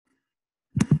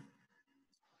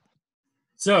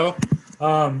So,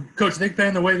 Coach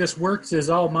Thigpen, the way this works is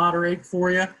I'll moderate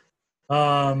for you.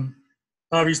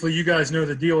 Obviously, you guys know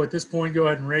the deal at this point. Go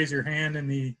ahead and raise your hand in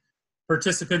the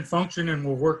participant function, and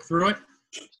we'll work through it,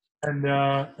 and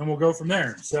we'll go from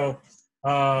there. So,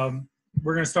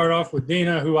 we're going to start off with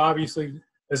Dina, who obviously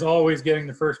is always getting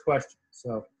the first question.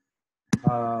 So,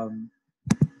 go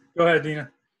ahead, Dina.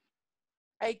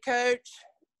 Hey, Coach.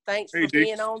 Thanks for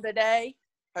being on today.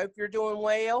 Hope you're doing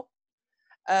well.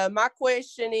 My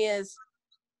question is,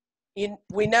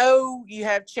 we know you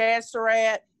have Chad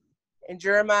Surratt and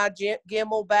Jeremiah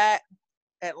Gemmel back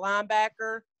at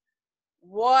linebacker.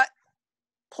 What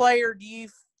player do you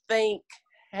think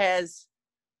has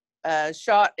a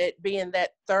shot at being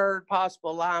that third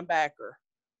possible linebacker?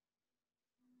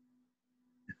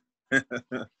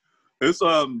 It's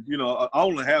I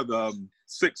only have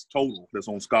 6 total that's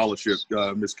on scholarship,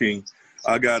 Miss King.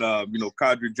 I got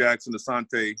Kadri Jackson,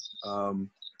 Asante,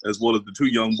 as well as the 2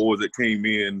 young boys that came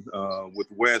in with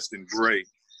West and Gray.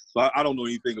 So I don't know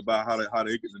anything about how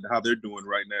they're doing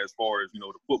right now as far as the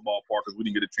football part, because we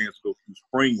didn't get a chance to go through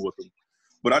spring with them.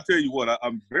 But I tell you what,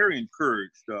 I'm very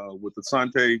encouraged with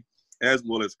Asante as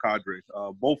well as Kadri.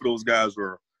 Both of those guys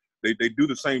they do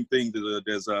the same thing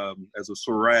as a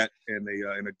Surratt and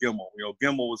a Gemmel.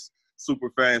 Gemmel is super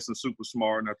fast and super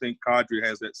smart, and I think Kadri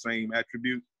has that same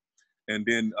attribute. And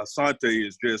then Asante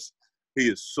he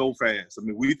is so fast. I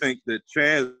mean, we think that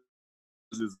Chaz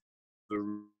is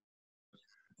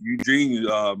Eugene.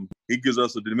 He gives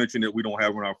us a dimension that we don't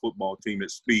have on our football team at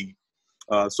speed.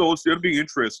 So it'll be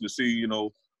interesting to see,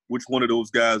 which one of those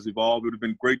guys evolve. It would have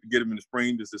been great to get him in the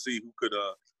spring just to see who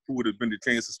would have been the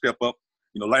chance to step up.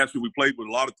 Last year we played with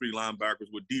a lot of 3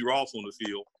 linebackers with D. Ross on the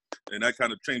field, and that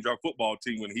kind of changed our football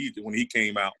team when he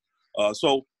came out.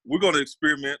 So we're going to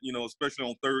experiment, especially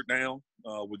on third down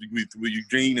with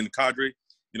Eugene and Kadri,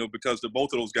 because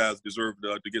both of those guys deserve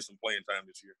to get some playing time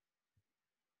this year.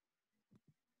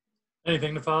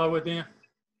 Anything to follow with, Dan?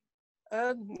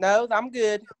 No, I'm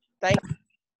good. Thanks.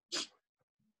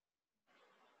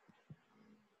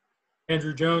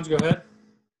 Andrew Jones, go ahead.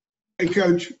 Hey,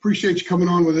 Coach, appreciate you coming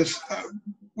on with us.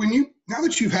 Now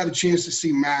that you've had a chance to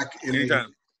see Mac in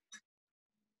Anytime.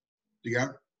 You got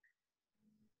it?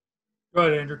 Go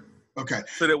ahead, Andrew. Okay.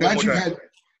 Say that one more time.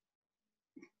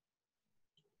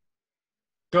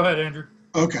 Go ahead, Andrew.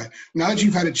 Okay. Now that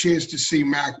you've had a chance to see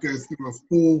Mac go through a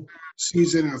full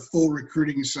season and a full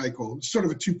recruiting cycle, it's sort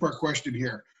of a 2-part question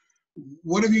here.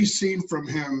 What have you seen from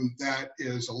him that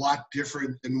is a lot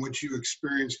different than what you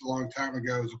experienced a long time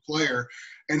ago as a player?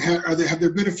 And have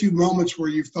there been a few moments where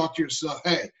you've thought to yourself,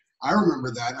 hey, I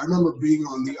remember that. I remember being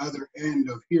on the other end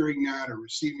of hearing that or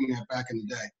receiving that back in the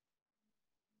day?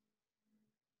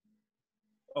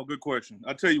 Oh, good question.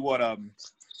 I'll tell you what,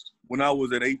 when I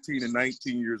was at 18 and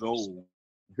 19 years old,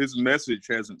 his message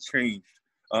hasn't changed.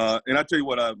 And I tell you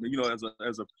what, as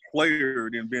a player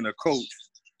and then being a coach,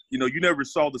 you never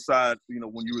saw the side,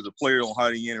 when you was a player on how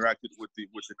he interacted with the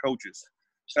coaches.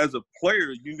 As a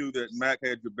player, you knew that Mac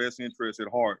had your best interest at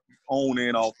heart, on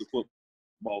and off the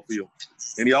football field.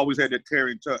 And he always had that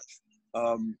caring touch.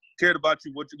 Cared about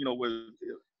you, with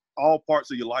all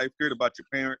parts of your life, cared about your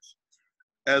parents.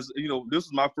 As this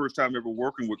is my first time ever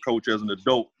working with Coach as an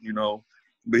adult,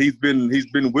 but he's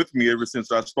been with me ever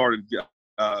since I started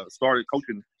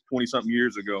coaching 20-something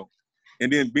years ago.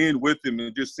 And then being with him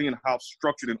and just seeing how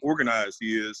structured and organized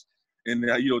he is, and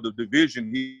the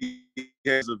division, he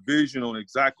has a vision on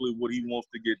exactly what he wants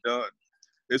to get done.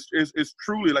 It's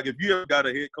truly like, if you ever got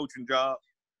a head coaching job,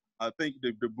 I think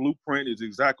the blueprint is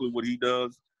exactly what he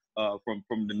does.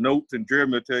 From the notes, and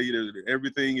Jeremy will tell you that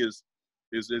everything is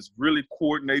really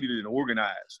coordinated and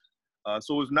organized.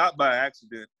 So it's not by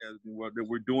accident that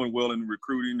we're doing well in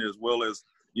recruiting, as well as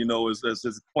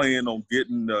as playing on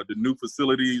getting the new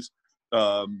facilities.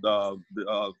 The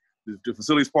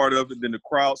facilities part of it, then the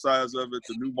crowd size of it,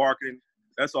 the new marketing,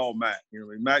 that's all Mac.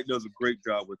 Mac does a great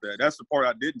job with that. That's the part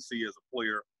I didn't see as a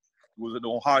player, was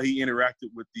on how he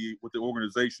interacted with the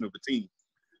organization of the team.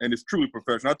 And it's truly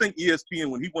professional. I think ESPN,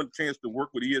 when he won a chance to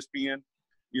work with ESPN,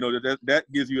 that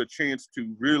gives you a chance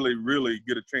to really, really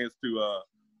get a chance to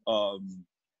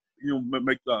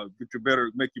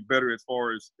make you better as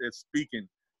far as speaking.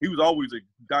 He was always a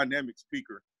dynamic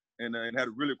speaker and had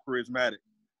a really charismatic.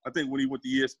 I think when he went to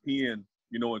ESPN,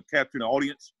 and capturing the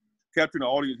audience, how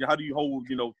do you hold,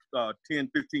 10,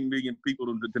 15 million people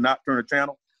to not turn a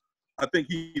channel? I think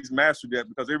he's mastered that,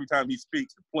 because every time he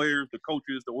speaks, the players, the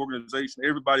coaches, the organization,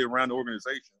 everybody around the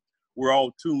organization, we're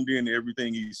all tuned in to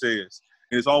everything he says.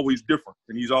 And it's always different,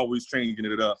 and he's always changing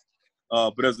it up.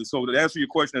 But so to answer your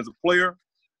question, as a player,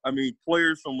 I mean,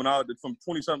 players from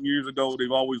 20-something years ago,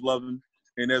 they've always loved him.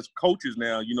 And as coaches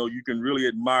now, you can really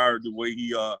admire the way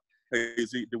the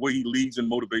way he leads and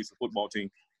motivates the football team.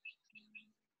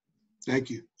 Thank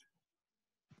you.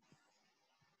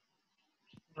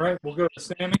 All right, we'll go to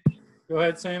Sammy. Go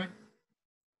ahead, Sammy.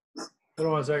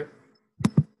 Hold on a second.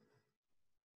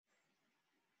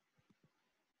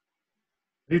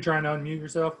 Are you trying to unmute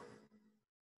yourself?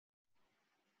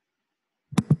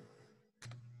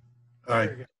 All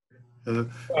right.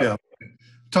 Yeah.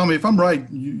 Tommy, if I'm right,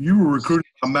 you were recruited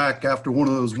by Mac after one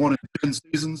of those 1-10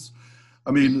 seasons.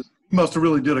 I mean, he must have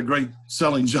really did a great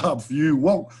selling job for you.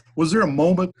 Was there a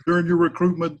moment during your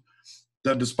recruitment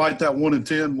that despite that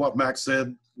 1-10, what Mac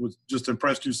said was just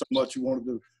impressed you so much you wanted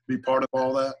to be part of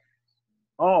all that?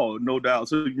 Oh, no doubt.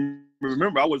 So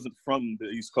remember, I wasn't from the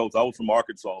East Coast. I was from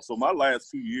Arkansas. So my last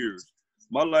 2 years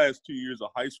of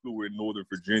high school were in Northern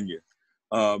Virginia.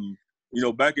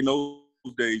 Back in those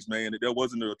days, man, there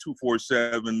wasn't a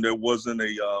 247. There wasn't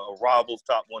a Rivals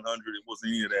Top 100. It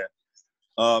wasn't any of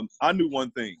that. I knew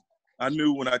one thing. I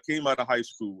knew when I came out of high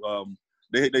school,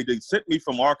 they sent me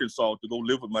from Arkansas to go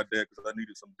live with my dad because I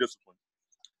needed some discipline.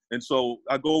 And so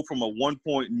I go from a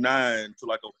 1.9 to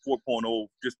like a 4.0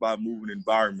 just by moving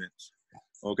environments.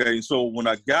 Okay, so when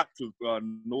I got to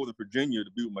Northern Virginia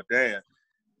to be with my dad,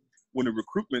 when the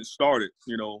recruitment started,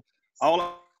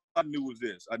 all I knew was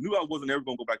this. I knew I wasn't ever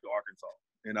going to go back to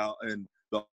Arkansas. And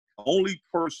the only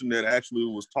person that actually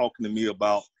was talking to me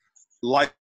about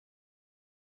life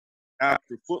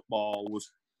after football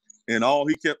and all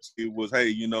he kept saying was,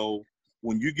 hey,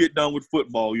 when you get done with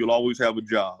football, you'll always have a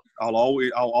job. I'll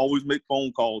always make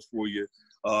phone calls for you.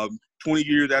 20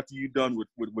 years after you're done with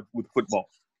football,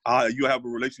 you have a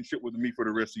relationship with me for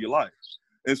the rest of your life.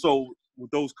 And so with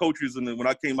those coaches, and then when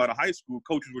I came out of high school,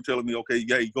 coaches were telling me, okay,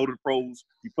 yeah, you go to the pros,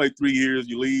 you play 3 years,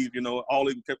 you leave. All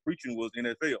they kept preaching was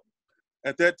NFL.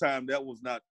 At that time, that was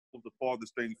not the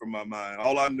farthest thing from my mind.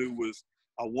 All I knew was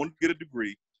I wanted to get a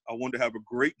degree, I wanted to have a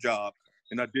great job,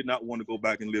 and I did not want to go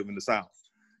back and live in the South.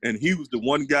 And he was the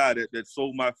one guy that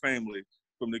sold my family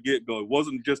from the get-go. It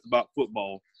wasn't just about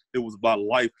football. It was about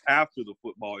life after the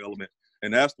football element.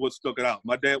 And that's what stuck it out.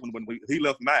 My dad, when he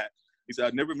left Mac, he said,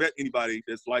 I've never met anybody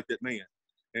that's like that man.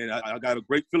 And I got a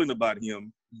great feeling about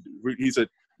him. He said,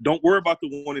 don't worry about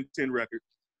the 1-10 record.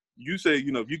 You say,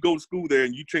 if you go to school there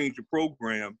and you change your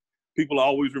program, people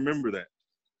always remember that.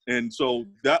 And so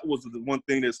that was the one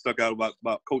thing that stuck out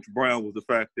about Coach Brown was the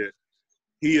fact that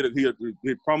he had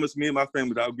promised me and my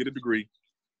family that I would get a degree.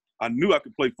 I knew I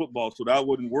could play football, so that I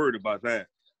wasn't worried about that.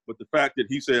 But the fact that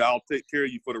he said, I'll take care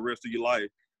of you for the rest of your life,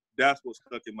 that's what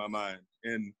stuck in my mind.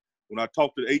 And when I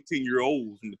talk to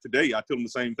 18-year-olds today, I tell them the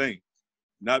same thing.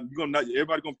 Not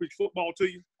everybody gonna preach football to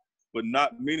you, but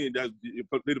not many. There'll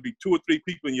be 2 or 3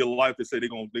 people in your life that say they're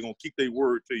gonna keep their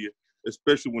word to you,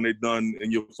 especially when they're done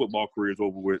and your football career is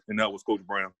over with. And that was Coach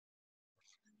Brown.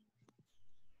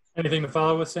 Anything to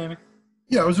follow with, Sammy?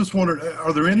 Yeah, I was just wondering,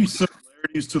 are there any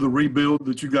similarities to the rebuild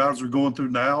that you guys are going through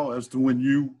now as to when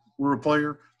you were a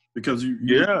player? Because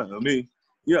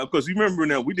because you remember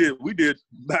now we did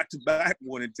back-to-back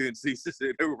 1-10 seasons.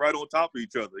 They were right on top of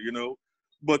each other,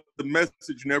 But the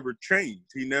message never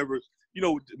changed. He never,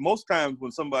 most times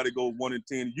when somebody go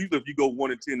 1-10, usually if you go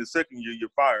 1-10 the second year, you're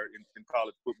fired in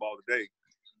college football today.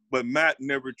 But Matt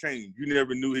never changed. You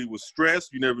never knew he was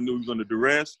stressed. You never knew he was under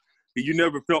duress. You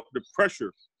never felt the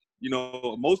pressure.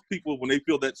 Most people, when they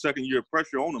feel that second year of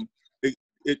pressure on them,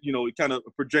 it kind of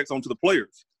projects onto the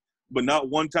players. But not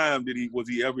one time was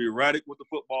he ever erratic with the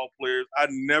football players. I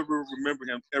never remember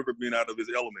him ever being out of his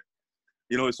element.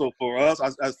 So for us,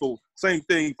 so same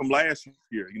thing from last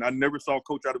year. I never saw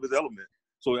Coach out of his element.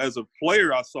 So as a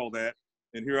player, I saw that,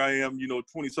 and here I am,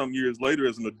 20-some years later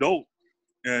as an adult,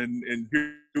 and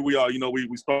here we are.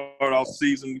 We start off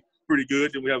season pretty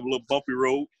good, then we have a little bumpy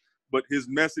road. But his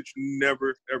message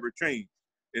never, ever changed.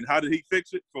 And how did he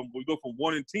fix it? We go from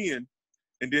 1-10,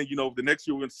 and then, the next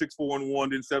year we went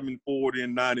 6-4-1, then 7-4,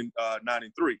 then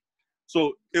 9-3.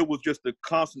 So it was just the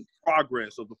constant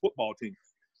progress of the football team.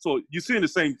 So you're seeing the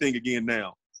same thing again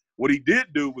now. What he did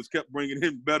do was kept bringing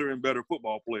in better and better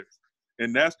football players,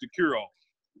 and that's the cure-all.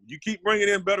 You keep bringing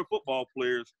in better football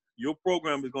players, your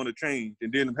program is going to change.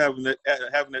 And then having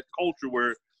that culture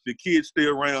where the kids stay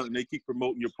around and they keep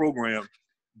promoting your program.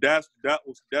 That's the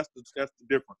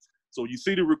difference. So you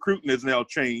see the recruiting has now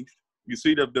changed. You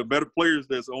see the better players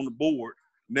that's on the board.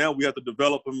 Now we have to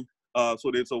develop them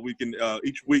so we can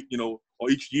each week, or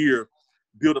each year,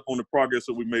 build up on the progress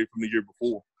that we made from the year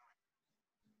before.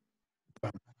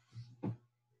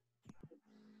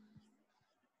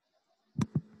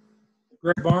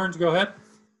 Greg Barnes, go ahead.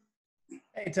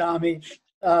 Hey, Tommy.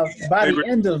 By the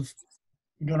end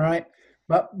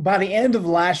of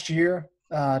last year,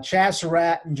 Chaz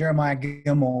Surratt and Jeremiah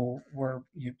Gemmel were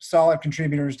solid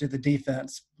contributors to the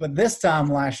defense. But this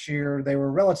time last year, they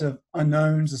were relative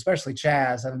unknowns, especially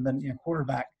Chaz, having been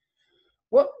quarterback.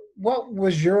 What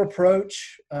was your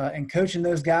approach in coaching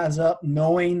those guys up,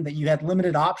 knowing that you had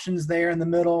limited options there in the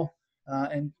middle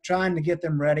and trying to get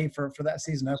them ready for that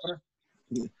season opener?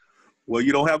 Well,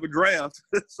 you don't have a draft,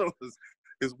 so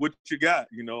it's what you got,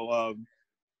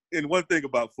 And one thing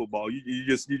about football, you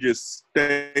just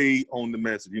stay on the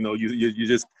message.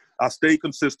 I stay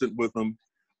consistent with them,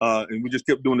 and we just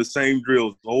kept doing the same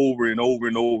drills over and over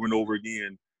and over and over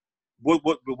again. What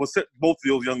set both of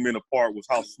those young men apart was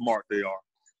how smart they are.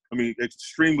 I mean,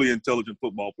 extremely intelligent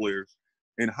football players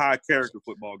and high character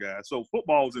football guys. So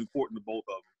football is important to both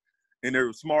of them, and they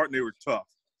were smart and they were tough.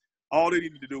 All they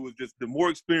needed to do was just the more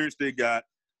experience they got,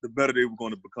 the better they were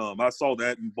going to become. I saw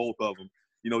that in both of them.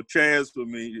 Chaz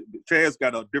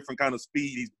got a different kind of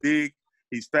speed. He's big,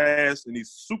 he's fast, and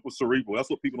he's super cerebral. That's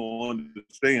what people don't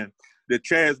understand. That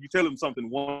Chaz, you tell him something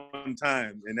one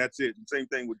time, and that's it. And same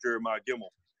thing with Jeremiah Gemmel.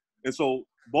 And so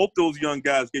both those young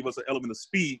guys gave us an element of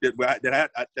speed that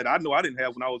I know I didn't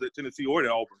have when I was at Tennessee or at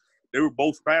Auburn. They were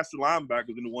both faster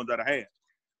linebackers than the ones that I had.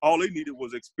 All they needed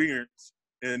was experience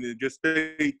and just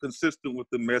stay consistent with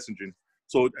the messaging.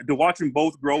 So to watch them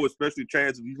both grow, especially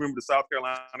Chaz, if you remember the South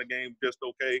Carolina game, just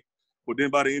okay. But then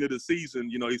by the end of the season,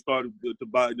 he started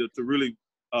to really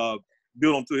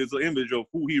build onto his image of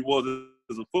who he was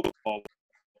as a football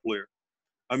player.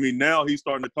 I mean, now he's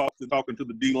starting to talking to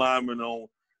the D linemen on,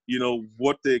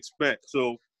 what they expect.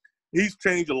 So he's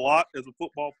changed a lot as a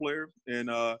football player, and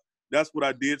that's what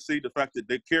I did see. The fact that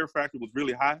their care factor was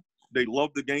really high. They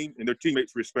loved the game, and their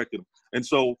teammates respected them. And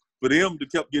so for them to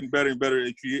keep getting better and better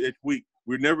each week,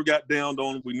 we never got downed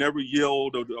on them. We never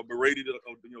yelled or berated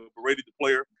the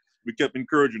player. We kept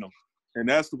encouraging them. And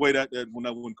that's the way that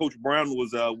when Coach Brown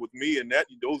was with me in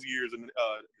those years in the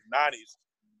 90s,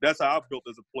 that's how I built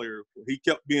as a player. He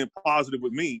kept being positive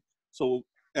with me. So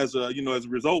as a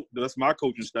result, that's my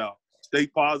coaching style. Stay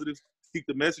positive, keep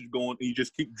the message going, and you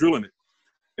just keep drilling it.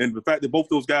 And the fact that both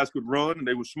those guys could run and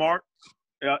they were smart,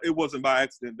 it wasn't by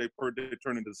accident they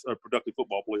turned into productive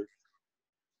football players.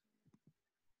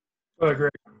 I agree.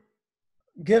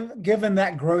 Given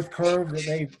that growth curve that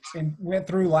they went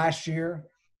through last year,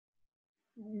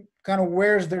 kind of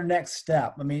where's their next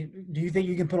step? I mean, do you think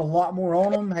you can put a lot more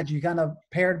on them? Had you kind of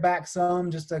pared back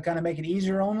some just to kind of make it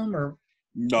easier on them, or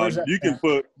no? You can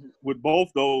put with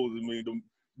both those. I mean,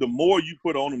 the more you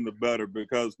put on them, the better,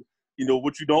 because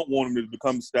what you don't want them to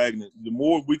become stagnant. The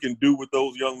more we can do with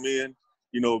those young men,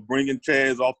 bringing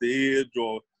Chaz off the edge,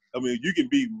 you can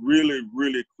be really,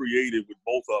 really creative with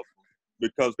both of them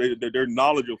because their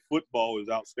knowledge of football is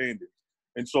outstanding.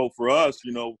 And so for us,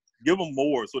 give them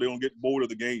more so they don't get bored of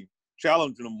the game,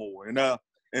 challenging them more, and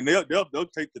they'll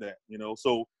take to that.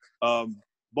 So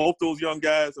both those young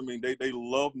guys, they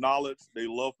love knowledge, they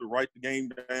love to write the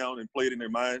game down and play it in their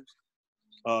minds.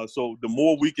 So the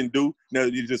more we can do, now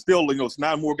there's still it's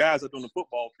 9 more guys out on the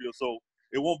football field, so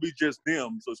it won't be just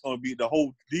them. So it's going to be the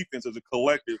whole defense as a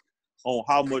collective on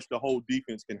how much the whole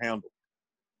defense can handle.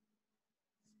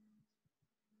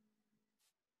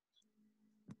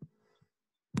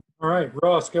 All right,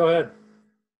 Ross, go ahead.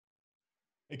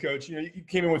 Hey, Coach, you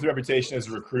came in with a reputation as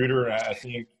a recruiter. I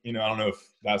think, I don't know if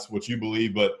that's what you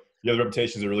believe, but you have the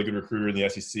reputation as a really good recruiter in the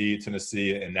SEC,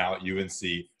 Tennessee, and now at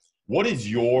UNC. What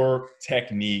is your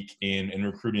technique in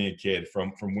recruiting a kid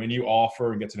from when you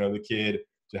offer and get to know the kid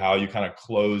to how you kind of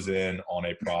close in on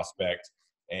a prospect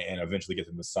and eventually get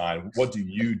them to sign? What do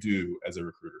you do as a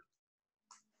recruiter?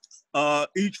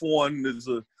 Each one is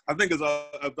I think as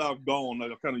I've gone, I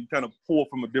kind of pull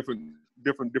from a different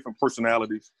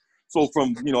personalities. So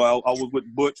from I was with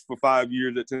Butch for 5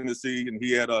 years at Tennessee, and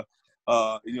he had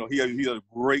he had a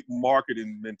great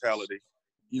marketing mentality.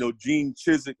 Gene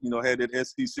Chizik, had that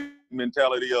SEC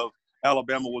mentality of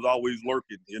Alabama was always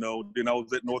lurking. Then I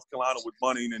was at North Carolina with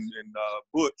Bunning and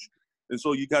Butch, and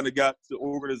so you kind of got the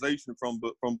organization from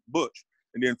Butch.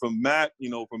 And then from Mac,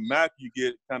 you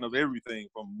get kind of everything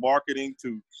from marketing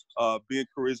to being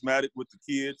charismatic with the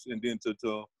kids, and then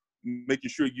to making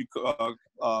sure you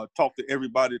talk to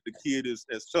everybody that the kid is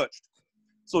as touched.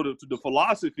 So the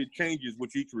philosophy changes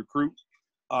with each recruit.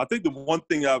 I think the one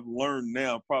thing I've learned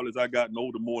now, probably as I gotten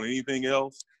older more than anything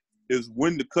else, is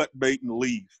when to cut bait and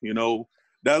leave.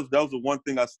 That was the one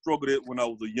thing I struggled at when I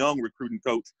was a young recruiting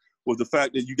coach, was the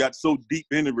fact that you got so deep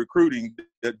into recruiting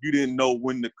that you didn't know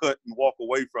when to cut and walk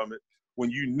away from it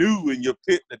when you knew in your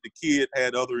pit that the kid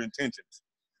had other intentions.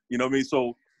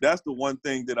 So that's the one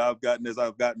thing that I've gotten as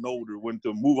I've gotten older, when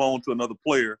to move on to another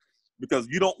player, because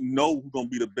you don't know who's going to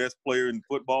be the best player in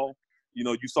football. You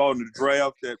know, you saw in the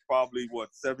draft that probably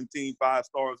 17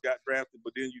 5-stars got drafted,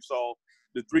 but then you saw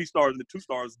the 3-stars and the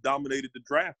 2-stars dominated the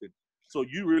drafting. So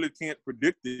you really can't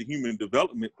predict the human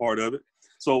development part of it.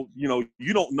 So, you know,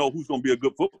 you don't know who's going to be a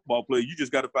good football player. You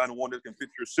just got to find the one that can fit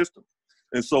your system.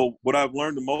 And so what I've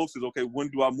learned the most is, okay, when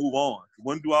do I move on?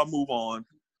 When do I move on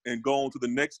and go on to the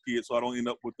next kid so I don't end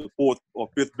up with the 4th or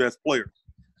 5th best player?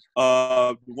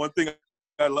 The one thing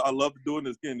I love doing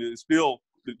is, again, it's still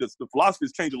the philosophy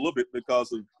has changed a little bit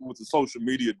because of with the social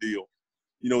media deal.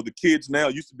 You know, the kids now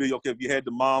used to be, okay, if you had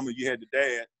the mom and you had the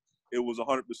dad, it was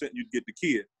 100% you'd get the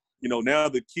kid. You know, now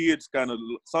the kids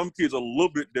some kids are a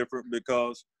little bit different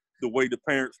because the way the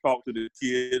parents talk to the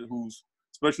kid who's,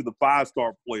 especially the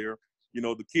 5-star player, you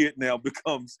know, the kid now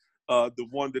becomes the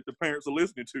one that the parents are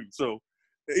listening to. So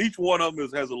each one of them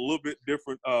has a little bit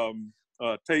different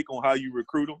take on how you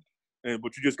recruit them.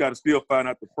 But you just got to still find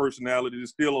out the personality.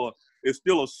 It's still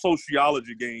a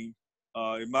sociology game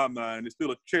in my mind. It's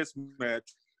still a chess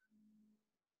match.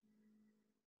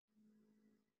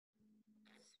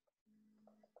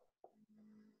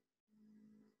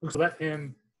 Let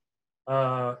him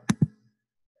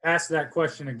ask that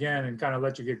question again and kind of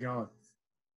let you get going.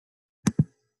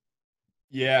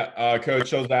 Yeah,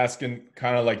 Coach, I was asking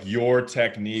kind of like your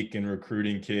technique in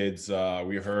recruiting kids.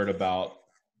 We heard about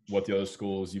what the other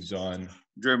schools you've done.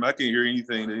 Jeremy, I can't hear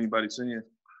anything that anybody's saying.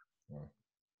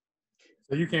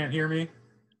 So you can't hear me?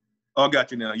 Oh, I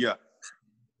got you now, yeah.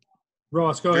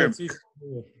 Ross, go ahead.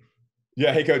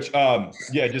 Yeah, hey, Coach.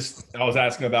 Just I was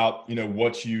asking about, you know,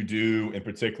 what you do in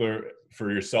particular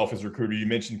for yourself as a recruiter. You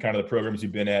mentioned kind of the programs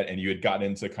you've been at, and you had gotten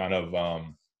into kind of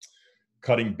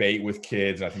cutting bait with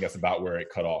kids, and I think that's about where it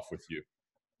cut off with you.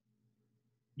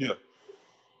 Yeah.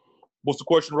 What's the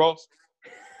question, Ross?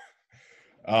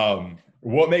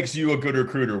 What makes you a good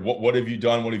recruiter? What have you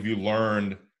done? What have you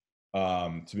learned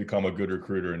to become a good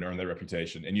recruiter and earn that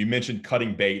reputation? And you mentioned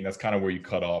cutting bait, and that's kind of where you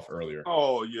cut off earlier.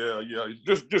 Oh, yeah.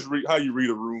 Just read how you read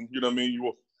a room. You know what I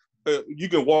mean? You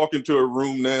can walk into a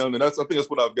room now, and I think that's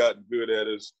what I've gotten good at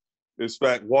is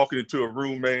fact walking into a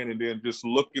room, man, and then just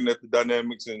looking at the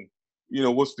dynamics and, you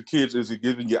know, what's the kids? Is he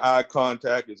giving you eye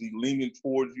contact? Is he leaning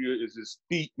towards you? Is his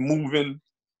feet moving?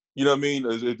 You know what I mean?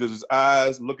 Does his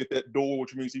eyes look at that door,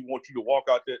 which means he wants you to walk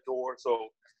out that door? So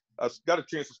I got a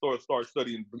chance to start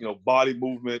studying, you know, body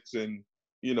movements and,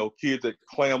 you know, kids that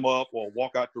clam up or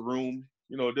walk out the room.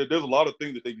 You know, there's a lot of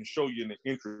things that they can show you in the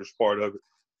interest part of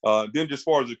it. Then just as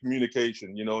far as the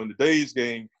communication, you know, in today's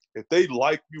game, if they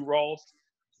like you, Ross,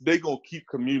 they gonna keep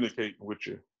communicating with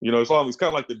you. You know, it's kind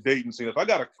of like the dating scene. If I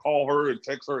gotta call her and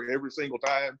text her every single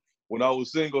time when I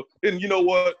was single, then you know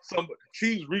what?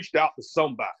 She's reached out to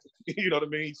somebody. You know what I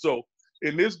mean? So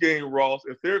in this game, Ross,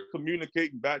 if they're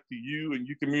communicating back to you and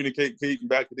you communicating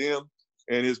back to them,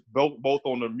 and it's both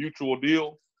on a mutual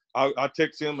deal, I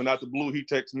text him, and out the blue, he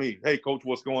texts me, "Hey, Coach,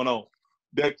 what's going on?"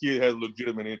 That kid has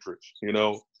legitimate interest. You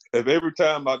know, if every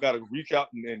time I got to reach out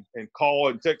and call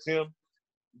and text him,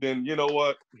 then you know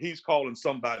what? He's calling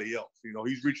somebody else. You know,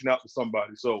 he's reaching out to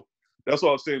somebody. So that's what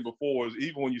I was saying before is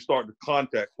even when you start the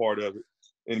contact part of it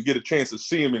and get a chance to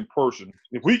see him in person,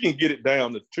 if we can get it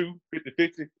down to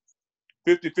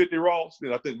 50-50 Ross,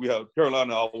 then I think we have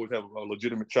Carolina always have a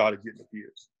legitimate shot at getting the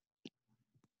kids.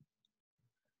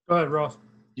 Go ahead, Ross.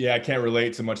 Yeah, I can't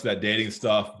relate to much of that dating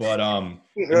stuff, but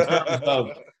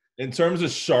in terms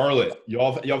of Charlotte,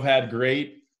 y'all have had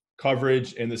great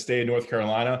coverage in the state of North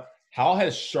Carolina. How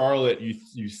has Charlotte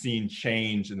you've seen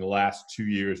change in the last 2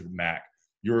 years with Mac?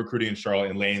 You're recruiting in Charlotte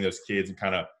and landing those kids and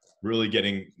kind of really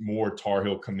getting more Tar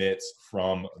Heel commits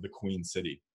from the Queen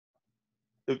City.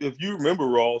 If you remember,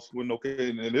 Ross,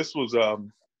 and this was there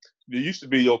used to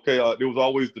be there was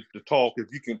always the talk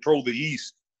if you control the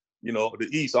East. You know, the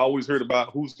East. I always heard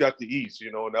about who's got the East.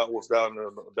 You know, and that was down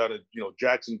in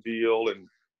Jacksonville and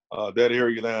that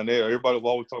area down there. Everybody was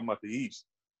always talking about the East.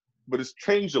 But it's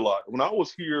changed a lot. When I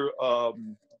was here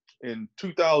in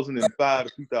 2005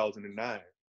 to 2009,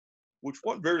 which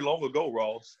wasn't very long ago,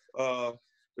 Ross,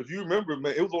 if you remember,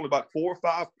 man, it was only about 4 or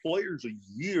 5 players a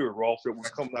year, Ross, that were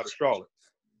coming out of Charlotte.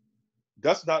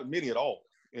 That's not many at all.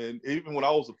 And even when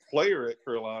I was a player at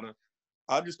Carolina,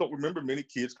 I just don't remember many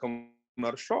kids coming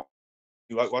out of Charlotte.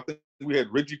 I think we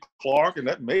had Reggie Clark, and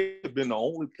that may have been the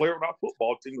only player on our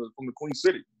football team from the Queen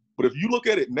City. But if you look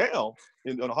at it now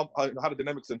and how the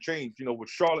dynamics have changed, you know, with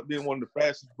Charlotte being one of the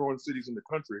fastest growing cities in the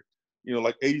country, you know,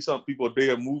 like 80-something people a day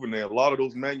are moving there. A lot of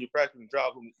those manufacturing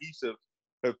jobs on the East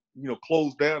have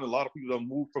closed down. A lot of people have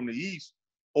moved from the East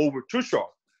over to Charlotte.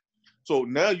 So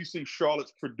now you see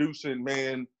Charlotte's producing,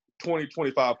 20,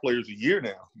 25 players a year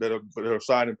now that are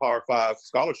signing Power 5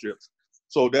 scholarships.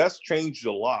 So that's changed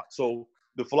a lot. So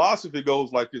the philosophy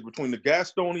goes like this: between the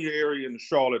Gastonia area and the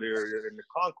Charlotte area and the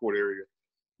Concord area,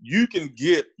 you can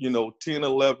get, 10,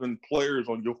 11 players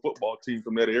on your football team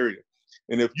from that area.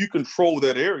 And if you control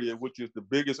that area, which is the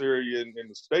biggest area in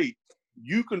the state,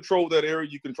 you control that area,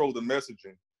 you control the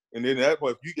messaging. And then that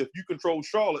way, if you control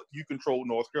Charlotte, you control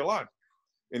North Carolina.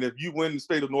 And if you win the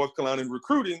state of North Carolina in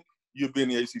recruiting, you'll be in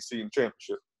the ACC in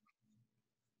championship.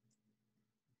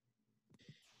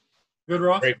 Good,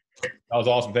 Ross. Great. That was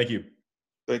awesome. Thank you.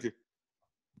 Thank you.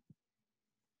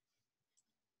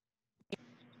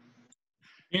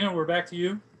 Tina, we're back to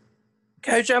you.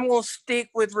 Coach, I'm going to stick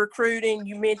with recruiting.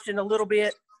 You mentioned a little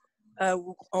bit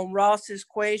on Ross's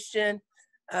question.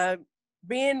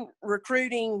 Been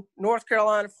recruiting North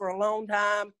Carolina for a long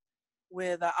time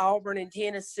with Auburn and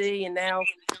Tennessee, and now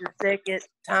your second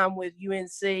time with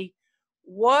UNC.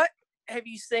 What have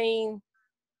you seen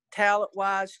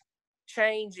talent-wise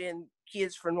change in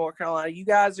kids from North Carolina? You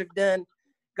guys have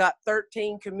got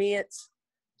 13 commits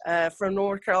from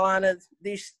North Carolina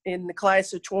this in the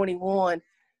class of 21.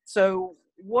 So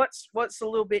what's a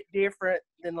little bit different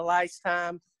than the last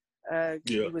time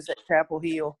he was at Chapel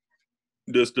Hill?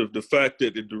 Just the fact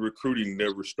that the recruiting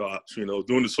never stops.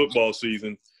 During the football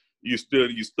season, you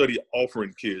study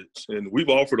offering kids, and we've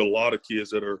offered a lot of kids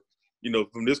that are,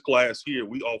 from this class here.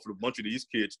 We offered a bunch of these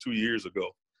kids 2 years ago.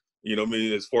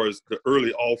 As far as the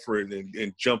early offering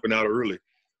and jumping out early.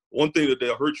 One thing that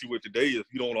they'll hurt you with today is if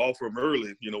you don't offer them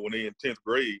early, when they're in 10th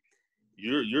grade,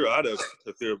 you're out of it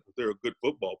if they're a good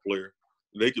football player.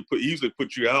 They could easily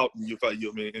put you out, and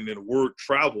and then the word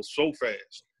travels so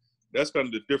fast. That's kind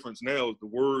of the difference now is the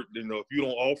word, if you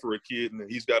don't offer a kid and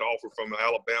he's got an offer from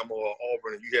Alabama or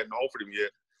Auburn and you hadn't offered him yet,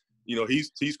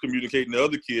 he's communicating to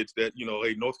other kids that,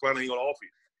 hey, North Carolina ain't going to offer you.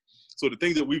 So the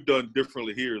thing that we've done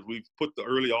differently here is we've put the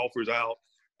early offers out.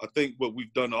 I think what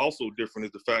we've done also different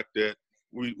is the fact that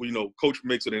we Coach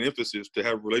makes it an emphasis to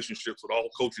have relationships with all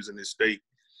coaches in this state.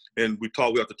 And we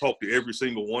have to talk to every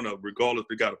single one of them, regardless if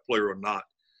they got a player or not.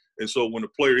 And so when the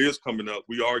player is coming up,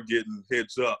 we are getting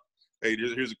heads up. Hey,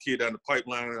 here's a kid down the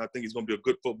pipeline, and I think he's going to be a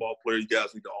good football player. You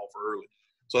guys need to offer early.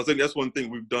 So I think that's one thing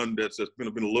we've done that's been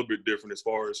a little bit different as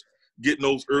far as getting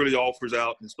those early offers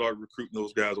out and start recruiting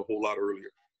those guys a whole lot earlier.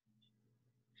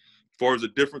 As far as the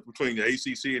difference between the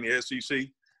ACC and the SEC,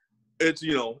 it's,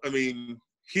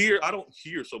 here I don't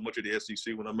hear so much of the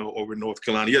SEC when I'm over in North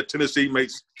Carolina. Yeah, Tennessee may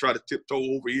try to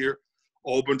tiptoe over here.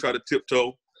 Auburn try to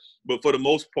tiptoe. But for the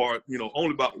most part,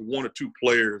 only about one or two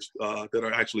players that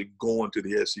are actually going to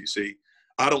the SEC.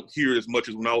 I don't hear as much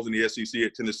as when I was in the SEC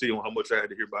at Tennessee on how much I had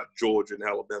to hear about Georgia and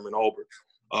Alabama and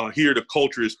Auburn. Here, the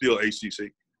culture is still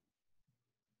ACC.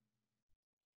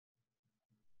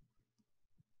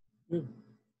 Good.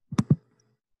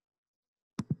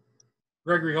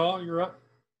 Gregory Hall, you're up.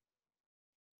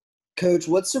 Coach,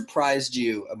 what surprised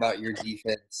you about your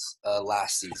defense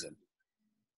last season?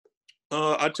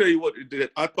 I tell you what,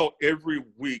 I thought every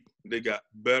week they got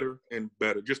better and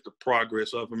better, just the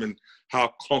progress of them and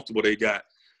how comfortable they got.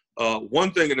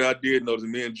 One thing that I did notice,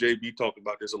 and me and JB talked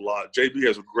about this a lot, JB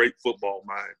has a great football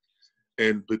mind.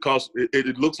 And because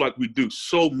it looks like we do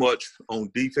so much on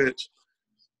defense,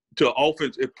 to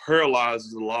offense, it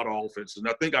paralyzes a lot of offenses. And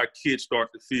I think our kids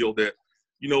start to feel that,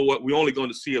 we're only going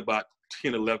to see about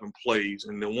 10, 11 plays.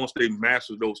 And then once they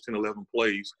master those 10, 11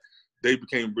 plays, they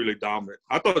became really dominant.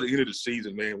 I thought at the end of the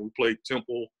season, man, we played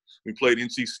Temple, we played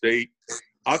NC State.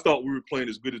 I thought we were playing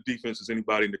as good a defense as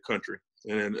anybody in the country.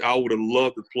 And I would have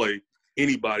loved to play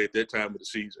anybody at that time of the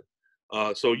season.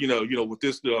 So, with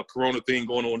this corona thing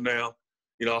going on now,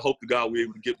 I hope to God we're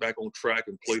able to get back on track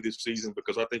and play this season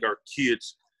because I think our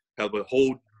kids have a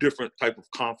whole different type of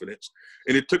confidence.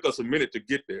 And it took us a minute to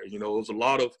get there. It was a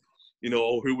lot of,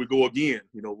 oh, here we go again.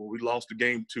 When we lost the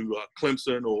game to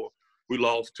Clemson or we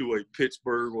lost to a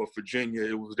Pittsburgh or Virginia,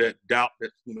 it was that doubt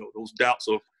that, those doubts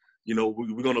of,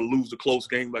 we're going to lose the close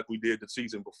game like we did the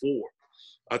season before.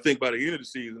 I think by the end of the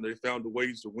season, they found the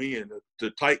ways to win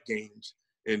the tight games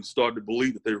and started to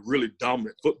believe that they're a really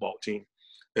dominant football team.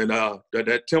 And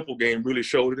that Temple game really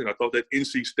showed it, and I thought that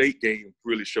NC State game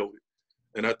really showed it.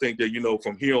 And I think that,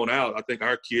 from here on out, I think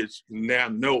our kids now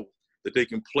know that they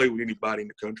can play with anybody in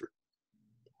the country.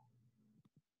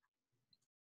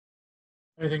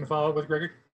 Anything to follow up with, Gregory?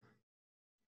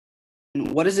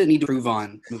 What does it need to improve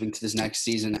on moving to this next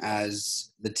season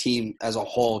as the team as a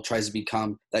whole tries to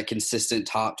become that consistent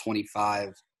top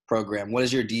 25 program? What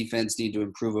does your defense need to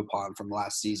improve upon from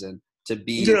last season to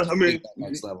be at that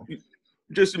next level?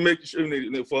 Just to make sure,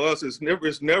 for us, it's never,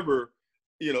 it's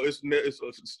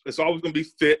always going to be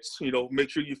fits. Make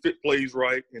sure you fit plays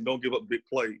right and don't give up big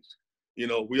plays.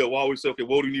 We always say, okay,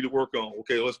 what do you need to work on?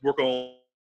 Okay, let's work on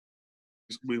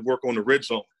we work on the red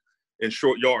zone and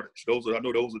short yardage. I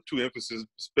know those are two emphases,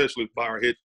 especially by our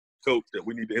head coach, that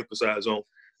we need to emphasize on.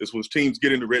 This was teams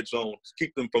get in the red zone,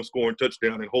 keep them from scoring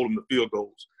touchdown and hold them to field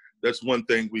goals. That's one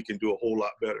thing we can do a whole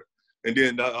lot better. And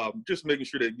then just making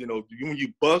sure that, when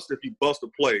you bust, if you bust a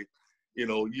play,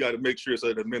 you got to make sure it's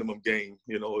at a minimum gain.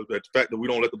 The fact that we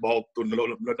don't let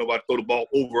nobody throw the ball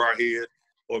over our head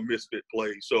or misfit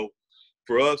play. So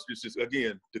for us, it's just,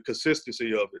 again, the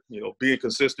consistency of it, being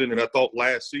consistent. And I thought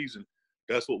last season,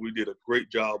 that's what we did a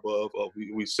great job of.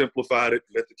 We simplified it,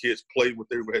 let the kids play what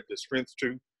they had the strength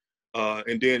to.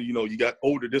 And then, you got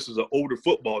older. This is an older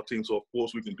football team, so, of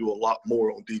course, we can do a lot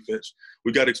more on defense.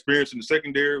 We got experience in the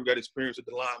secondary. We got experience at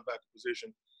the linebacker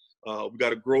position. We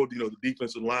got to grow, the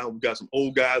defensive line. We got some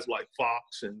old guys like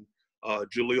Fox and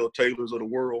Jaleel Taylors of the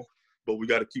world, but we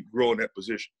got to keep growing that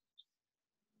position.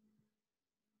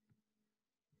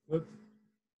 Good.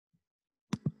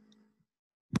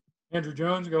 Andrew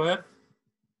Jones, go ahead.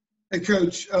 Hey,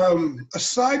 Coach,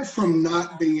 aside from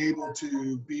not being able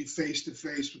to be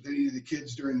face-to-face with any of the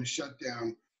kids during the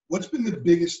shutdown, what's been the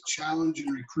biggest challenge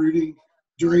in recruiting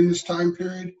during this time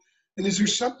period? And is there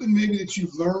something maybe that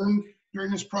you've learned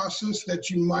during this process that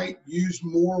you might use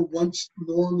more once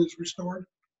the norm is restored?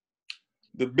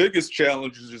 The biggest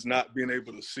challenge is just not being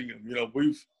able to see them. You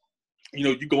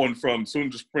going from as soon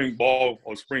as the spring ball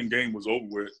or spring game was over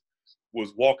with,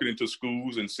 was walking into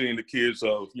schools and seeing the kids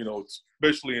of,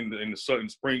 especially in the sudden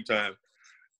springtime,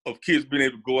 of kids being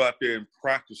able to go out there and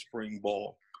practice spring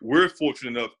ball. We're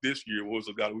fortunate enough this year, we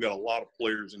got a lot of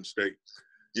players in state.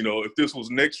 If this was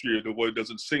next year, the way it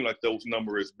doesn't seem like those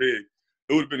numbers as big,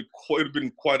 it would have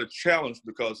been quite a challenge,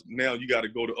 because now you got to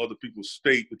go to other people's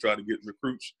state to try to get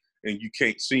recruits, and you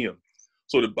can't see them.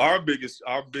 So our biggest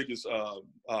asset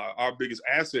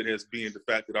has been the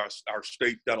fact that our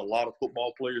state got a lot of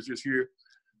football players this year.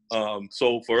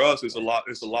 So for us, it's a lot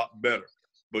better.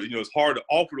 But it's hard to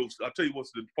offer those. I'll tell you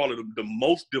what's probably the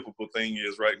most difficult thing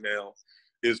is right now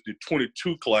is the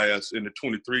 22 class and the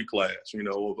 23 class.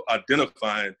 Of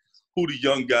identifying who the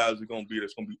young guys are going to be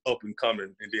that's going to be up and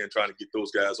coming, and then trying to get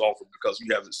those guys offered, because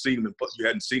you hadn't seen them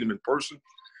in person.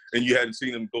 And you hadn't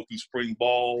seen them go through spring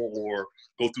ball or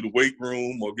go through the weight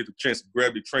room or get the chance to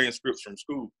grab the transcripts from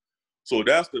school. So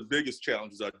that's the biggest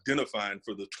challenge, is identifying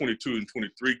for the 22 and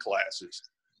 23 classes.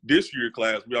 This year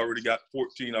class, we already got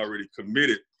 14 already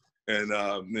committed, and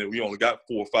we only got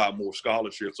 4 or 5 more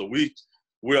scholarships. So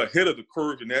we're ahead of the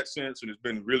curve in that sense, and it's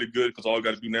been really good, because all we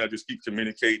got to do now is just keep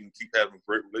communicating, keep having a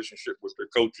great relationship with their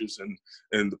coaches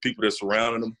and the people that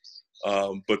surrounding them.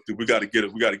 But we got to get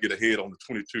ahead on the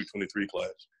 22, 23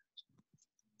 class.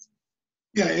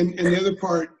 Yeah, and the other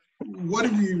part, what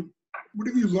have you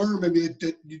learned maybe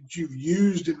that you've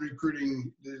used in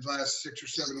recruiting the last 6 or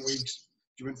 7 weeks?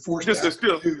 You've been forced to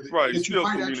that you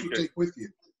might actually take with you.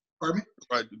 Pardon me?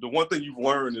 Right. The one thing you've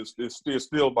learned is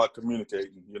still about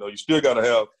communicating. You still got to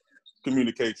have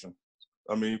communication.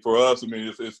 For us,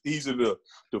 it's easy to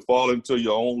fall into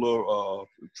your own little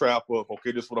trap of,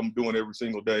 okay, this is what I'm doing every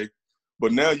single day.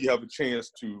 But now you have a chance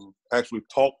to actually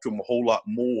talk to them a whole lot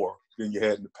more than you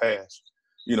had in the past.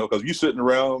 Because you're sitting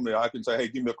around, and I can say, hey,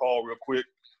 give me a call real quick.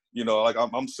 Like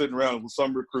I'm sitting around with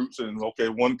some recruits, and, okay,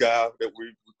 one guy that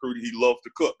we recruited, he loves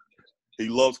to cook. He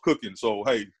loves cooking. So,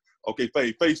 hey, okay,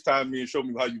 FaceTime me and show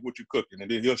me what you're cooking. And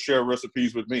then he'll share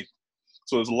recipes with me.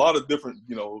 So there's a lot of different,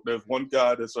 there's one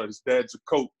guy that's his dad's a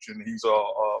coach, and he's,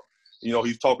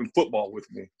 he's talking football with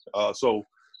me. So,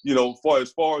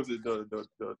 as far as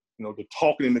the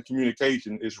talking and the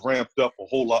communication is ramped up a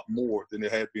whole lot more than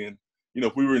it had been.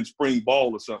 If we were in spring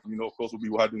ball or something, of course, we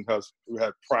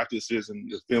had practices and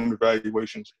film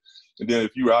evaluations. And then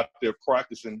if you were out there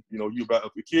practicing,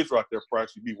 if the kids were out there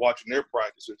practicing, you'd be watching their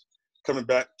practices, coming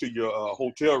back to your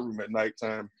hotel room at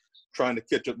nighttime, trying to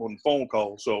catch up on the phone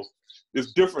call. So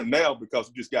it's different now because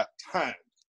you just got time.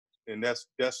 And that's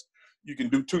you can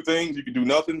do 2 things. You can do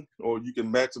nothing, or you can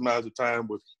maximize the time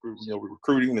with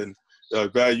recruiting and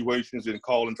evaluations and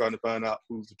calling, trying to find out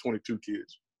who's the 22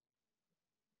 kids.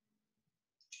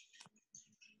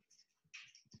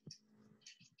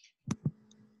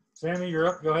 Sammy, you're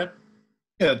up. Go ahead.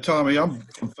 Yeah, Tommy, I'm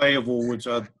from Fayetteville, which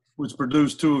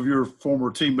produced 2 of your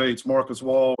former teammates, Marcus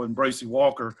Wall and Bracy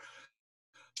Walker.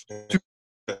 2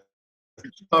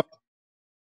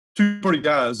 pretty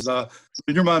guys.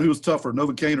 In your mind, who was tougher,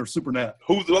 Novocaine or Supernat?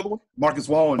 Who's the other one? Marcus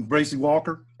Wall and Bracy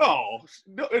Walker. Oh,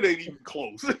 no, it ain't even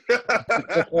close.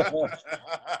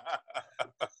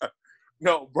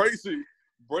 No, Bracy,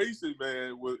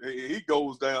 man, he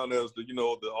goes down as the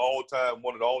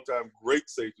one of the all-time great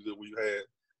safeties that we've had.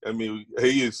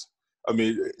 He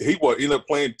ended up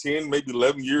playing 10, maybe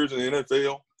 11 years in the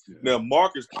NFL. Now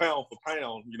Marcus, pound for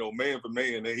pound, man for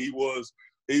man, and he was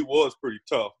pretty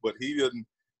tough, but he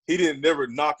didn't never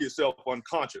knock himself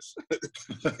unconscious.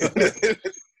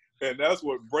 And that's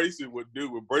what Bracy would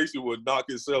do. Bracy would knock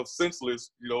himself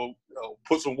senseless,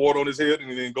 put some water on his head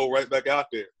and then go right back out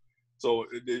there. So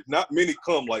not many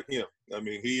come like him. I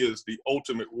mean, he is the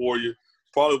ultimate warrior,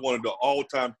 probably one of the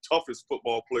all-time toughest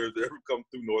football players that ever come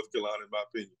through North Carolina, in my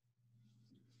opinion.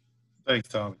 Thanks,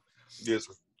 Tommy. Yes,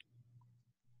 sir.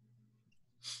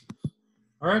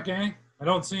 All right, gang. I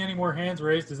don't see any more hands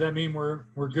raised. Does that mean we're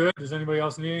good? Does anybody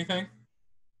else need anything?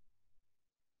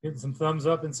 Getting some thumbs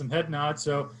up and some head nods.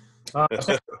 So,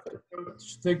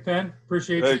 Thigpen,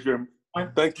 appreciate you. Jeremy.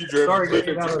 Thank you, Jeremy. Sorry to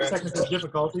get out of technical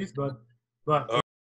difficulties, but all